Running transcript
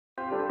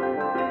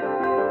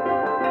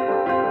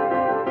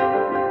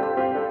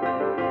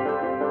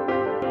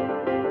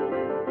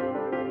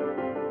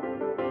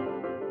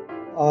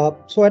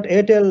So at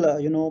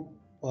Airtel,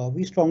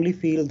 we strongly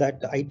feel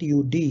that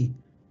ITUD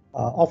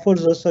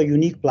offers us a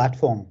unique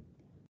platform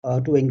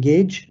to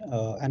engage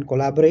and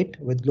collaborate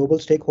with global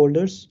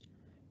stakeholders.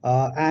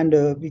 And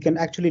we can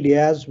actually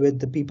liaise with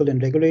the people in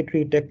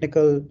regulatory,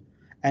 technical,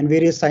 and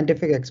various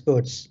scientific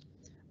experts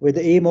with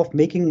the aim of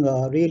making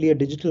really a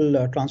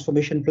digital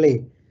transformation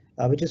play,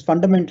 which is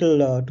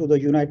fundamental to the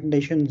United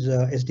Nations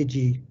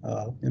SDG,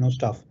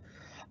 stuff.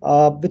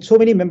 With so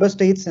many member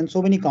states and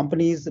so many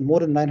companies, more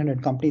than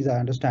 900 companies, I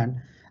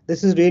understand,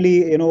 this is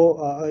really,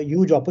 a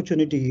huge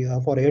opportunity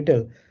for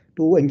Airtel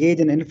to engage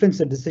and influence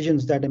the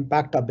decisions that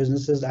impact our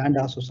businesses and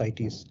our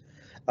societies.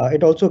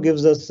 It also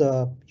gives us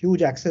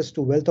huge access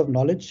to wealth of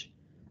knowledge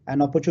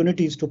and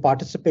opportunities to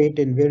participate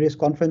in various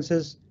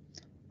conferences,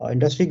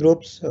 industry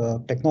groups,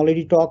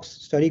 technology talks,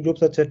 study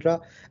groups, etc.,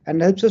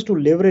 and helps us to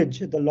leverage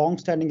the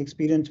long-standing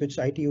experience which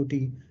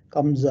ITUT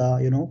comes,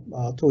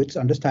 through its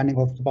understanding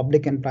of the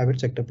public and private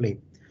sector play.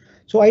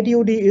 So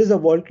ITUT is a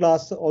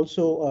world-class,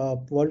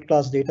 also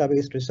world-class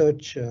database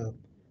research,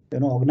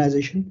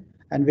 organization,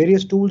 and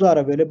various tools are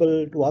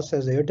available to us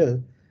as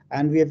Airtel,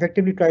 and we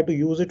effectively try to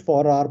use it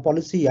for our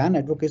policy and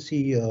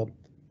advocacy,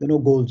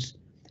 goals,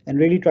 and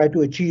really try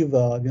to achieve,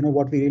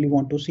 what we really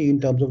want to see in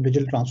terms of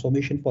digital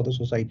transformation for the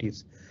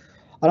societies.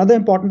 Another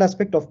important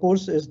aspect, of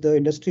course, is the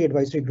industry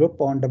advisory group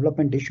on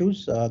development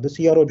issues, the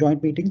CRO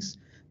joint meetings,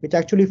 which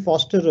actually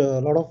foster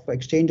a lot of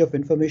exchange of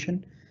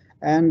information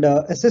and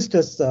assist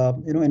us,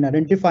 in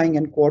identifying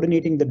and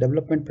coordinating the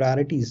development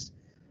priorities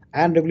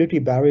and regulatory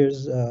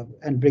barriers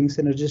and bring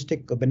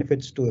synergistic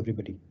benefits to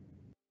everybody.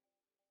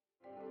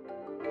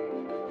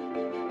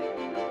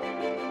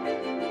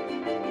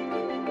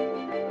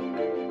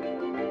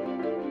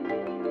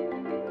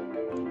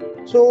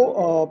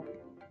 So,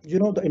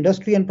 the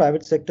industry and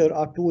private sector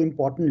are two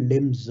important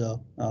limbs,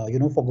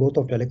 for growth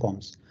of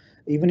telecoms.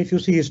 Even if you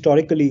see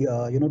historically,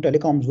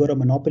 telecoms were a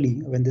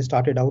monopoly when they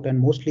started out and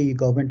mostly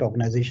government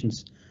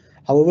organizations.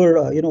 However,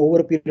 over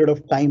a period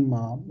of time,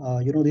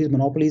 these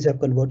monopolies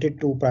have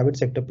converted to private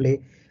sector play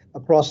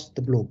across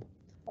the globe.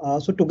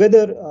 So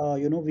together,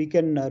 we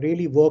can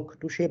really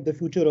work to shape the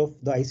future of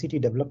the ICT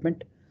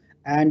development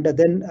and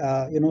then,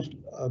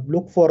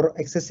 look for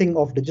accessing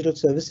of digital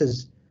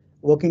services,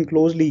 working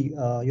closely,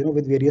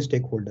 with various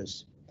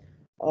stakeholders.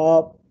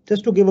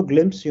 Just to give a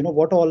glimpse,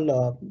 what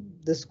all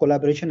this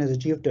collaboration has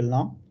achieved till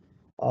now.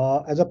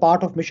 As a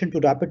part of mission to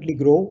rapidly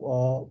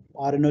grow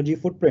our energy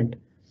footprint,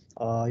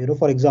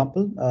 for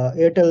example,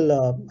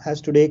 Airtel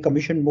has today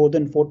commissioned more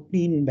than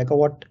 14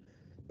 megawatt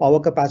power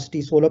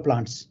capacity solar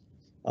plants,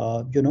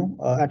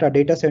 at our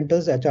data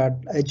centers, at our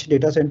edge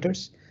data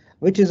centers,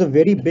 which is a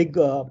very big,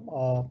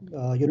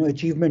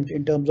 achievement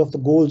in terms of the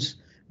goals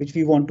which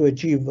we want to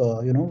achieve,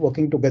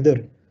 working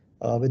together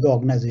with the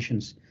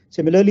organizations.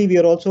 Similarly, we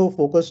are also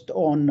focused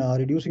on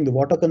reducing the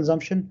water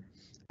consumption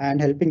and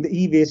helping the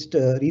e-waste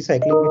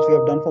recycling, which we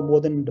have done for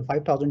more than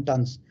 5,000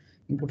 tons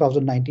in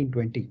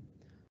 2019-20.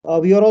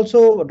 We are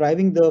also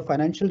driving the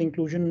financial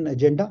inclusion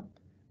agenda,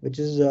 which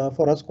is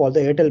for us called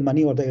the Airtel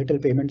Money or the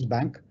Airtel Payments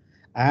Bank.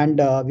 And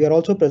we are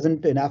also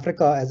present in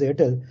Africa as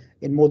Airtel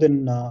in more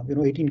than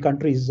 18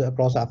 countries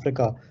across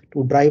Africa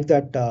to drive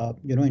that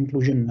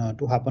inclusion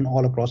to happen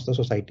all across the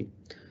society.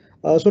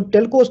 So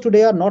telcos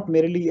today are not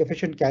merely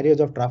efficient carriers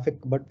of traffic,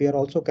 but we are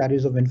also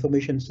carriers of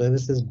information,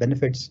 services,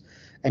 benefits,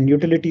 and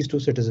utilities to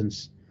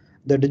citizens.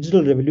 The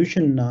digital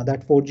revolution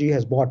that 4G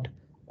has brought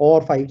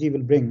or 5G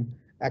will bring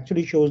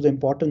actually shows the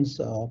importance,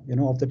 of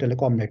the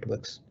telecom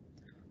networks,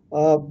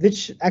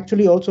 which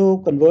actually also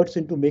converts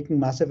into making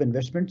massive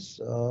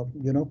investments,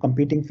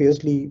 competing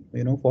fiercely,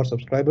 for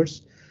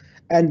subscribers,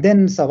 and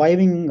then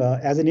surviving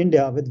as in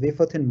India with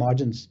wafer thin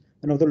margins,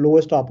 the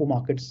lowest ARPU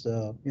markets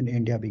in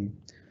India being.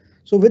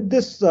 So with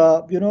this,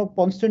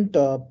 constant,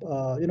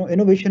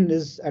 innovation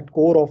is at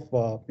core of,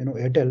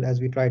 Airtel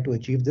as we try to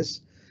achieve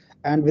this.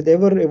 And with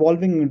ever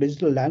evolving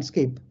digital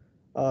landscape,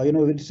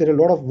 it's a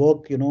lot of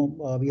work,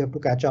 we have to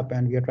catch up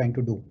and we are trying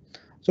to do.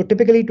 So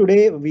typically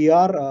today we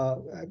are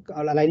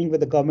aligning with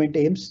the government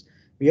aims.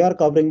 We are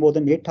covering more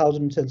than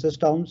 8,000 census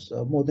towns,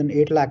 more than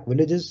 8 lakh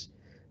villages.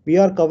 We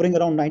are covering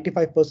around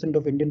 95%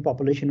 of Indian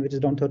population, which is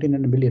around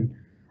 13 million,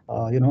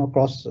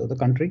 across the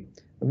country.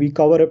 We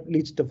cover at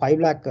least 5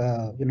 lakh,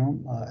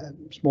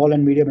 small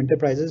and medium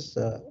enterprises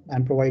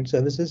and provide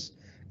services,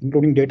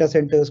 including data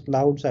centers,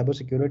 cloud,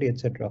 cybersecurity,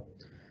 etc.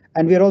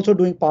 And we are also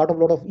doing part of a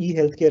lot of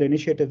e-healthcare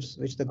initiatives,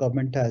 which the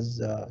government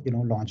has,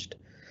 launched.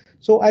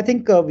 So I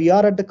think we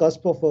are at the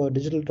cusp of a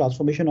digital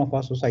transformation of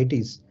our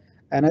societies.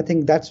 And I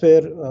think that's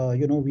where,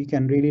 we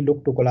can really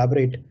look to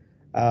collaborate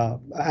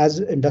as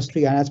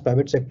industry and as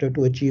private sector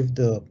to achieve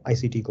the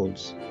ICT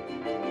goals.